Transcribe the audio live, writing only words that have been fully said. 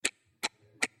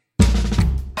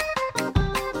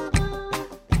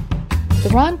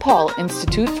The Ron Paul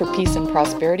Institute for Peace and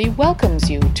Prosperity welcomes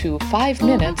you to 5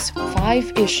 Minutes,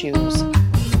 5 Issues.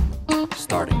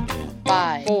 Starting in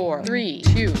 5, 4, 3,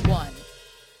 2, 1.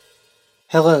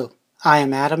 Hello, I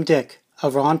am Adam Dick, a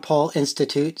Ron Paul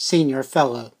Institute Senior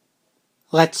Fellow.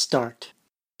 Let's start.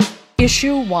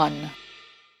 Issue 1.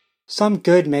 Some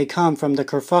good may come from the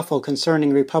kerfuffle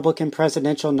concerning Republican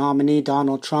presidential nominee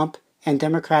Donald Trump and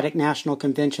Democratic National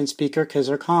Convention Speaker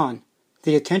Khizr Khan.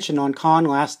 The attention on Khan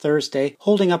last Thursday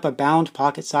holding up a bound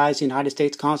pocket-sized United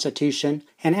States Constitution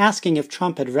and asking if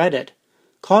Trump had read it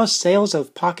caused sales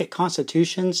of pocket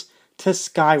constitutions to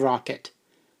skyrocket.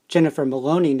 Jennifer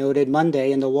Maloney noted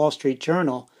Monday in the Wall Street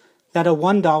Journal that a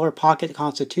 $1 pocket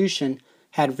constitution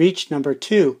had reached number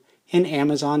 2 in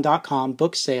Amazon.com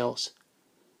book sales.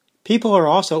 People are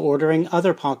also ordering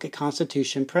other pocket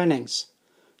constitution printings.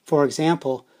 For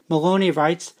example, Maloney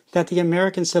writes that the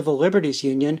American Civil Liberties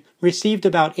Union received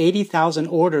about 80,000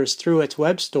 orders through its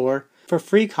web store for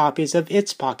free copies of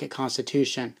its pocket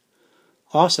constitution.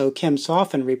 Also, Kim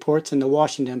Soffin reports in the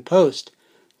Washington Post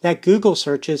that Google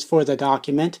searches for the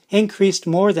document increased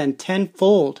more than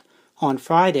tenfold on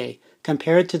Friday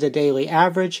compared to the daily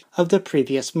average of the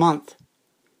previous month.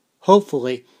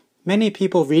 Hopefully, many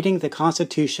people reading the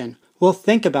Constitution will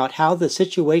think about how the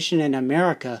situation in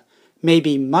America may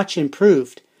be much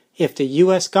improved if the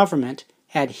U.S. government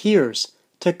adheres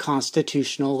to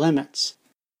constitutional limits.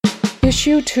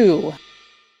 Issue 2.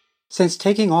 Since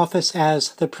taking office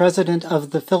as the President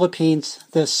of the Philippines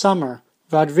this summer,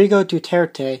 Rodrigo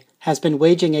Duterte has been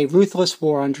waging a ruthless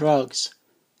war on drugs.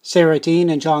 Sarah Dean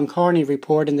and John Carney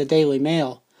report in the Daily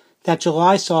Mail that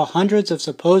July saw hundreds of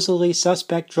supposedly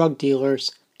suspect drug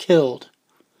dealers killed.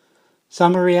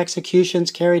 Summary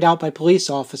executions carried out by police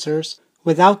officers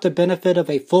without the benefit of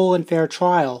a full and fair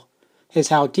trial is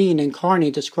how Dean and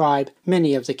Carney describe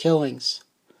many of the killings.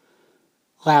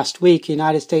 Last week,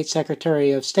 United States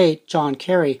Secretary of State John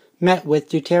Kerry met with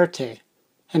Duterte.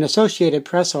 An Associated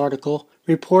Press article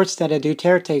reports that a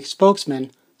Duterte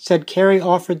spokesman said Kerry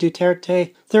offered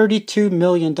Duterte $32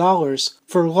 million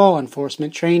for law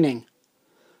enforcement training.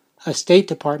 A State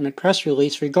Department press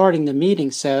release regarding the meeting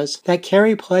says that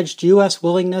Kerry pledged U.S.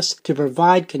 willingness to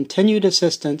provide continued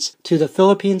assistance to the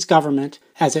Philippines government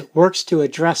as it works to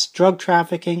address drug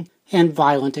trafficking and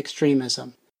violent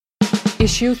extremism.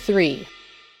 Issue 3.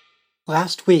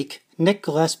 Last week, Nick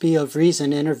Gillespie of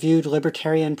Reason interviewed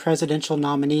Libertarian presidential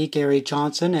nominee Gary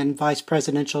Johnson and Vice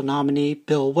Presidential nominee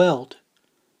Bill Weld.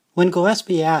 When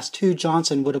Gillespie asked who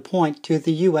Johnson would appoint to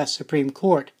the U.S. Supreme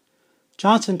Court,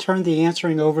 Johnson turned the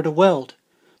answering over to Weld,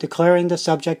 declaring the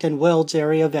subject in Weld's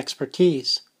area of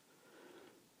expertise.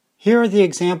 Here are the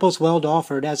examples Weld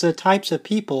offered as the types of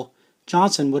people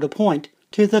Johnson would appoint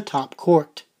to the top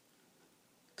court.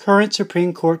 Current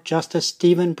Supreme Court Justice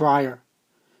Stephen Breyer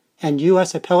and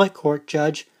U.S. Appellate Court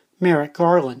Judge Merrick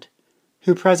Garland,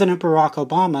 who President Barack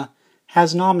Obama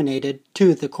has nominated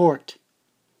to the court.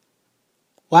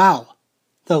 Wow,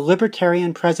 the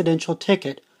Libertarian presidential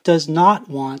ticket does not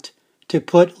want to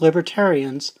put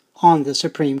libertarians on the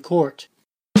Supreme Court.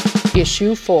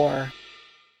 Issue 4.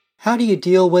 How do you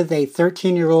deal with a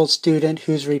 13-year-old student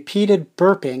whose repeated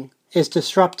burping is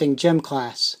disrupting gym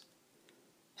class?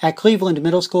 At Cleveland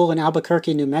Middle School in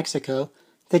Albuquerque, New Mexico,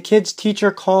 the kid's teacher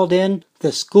called in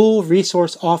the school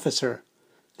resource officer.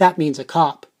 That means a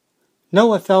cop.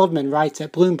 Noah Feldman writes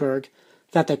at Bloomberg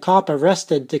that the cop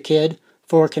arrested the kid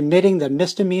for committing the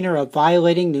misdemeanor of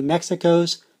violating New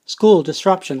Mexico's school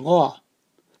disruption law.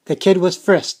 The kid was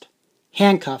frisked,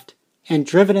 handcuffed, and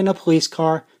driven in a police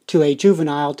car to a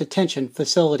juvenile detention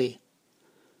facility.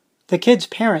 The kid's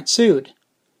parents sued.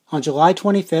 On July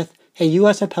 25th, a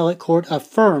U.S. appellate court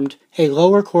affirmed a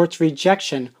lower court's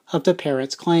rejection of the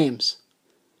parents' claims.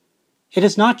 It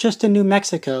is not just in New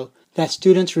Mexico that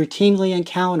students routinely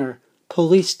encounter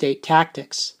police state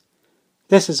tactics.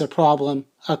 This is a problem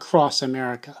across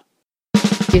America.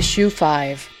 Issue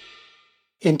 5.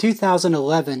 In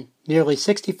 2011, nearly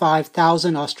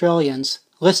 65,000 Australians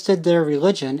listed their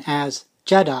religion as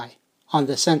Jedi on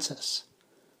the census.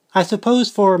 I suppose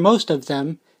for most of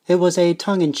them it was a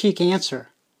tongue-in-cheek answer.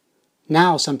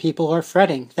 Now some people are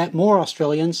fretting that more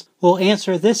Australians will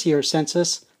answer this year's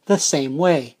census the same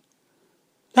way.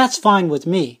 That's fine with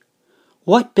me.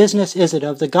 What business is it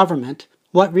of the government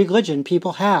what religion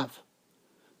people have?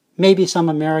 Maybe some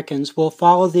Americans will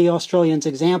follow the Australians'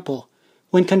 example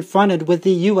when confronted with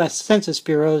the U.S. Census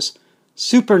Bureau's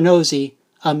super nosy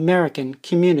American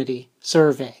Community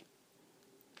Survey.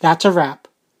 That's a wrap.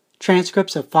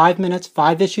 Transcripts of 5 Minutes,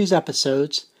 5 Issues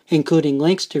episodes, including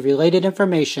links to related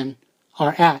information,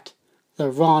 are at the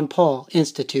Ron Paul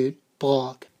Institute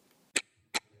blog.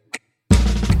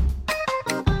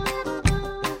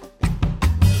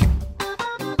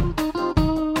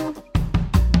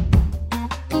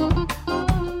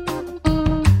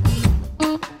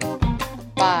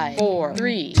 5, 4,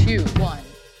 3, 2, 1.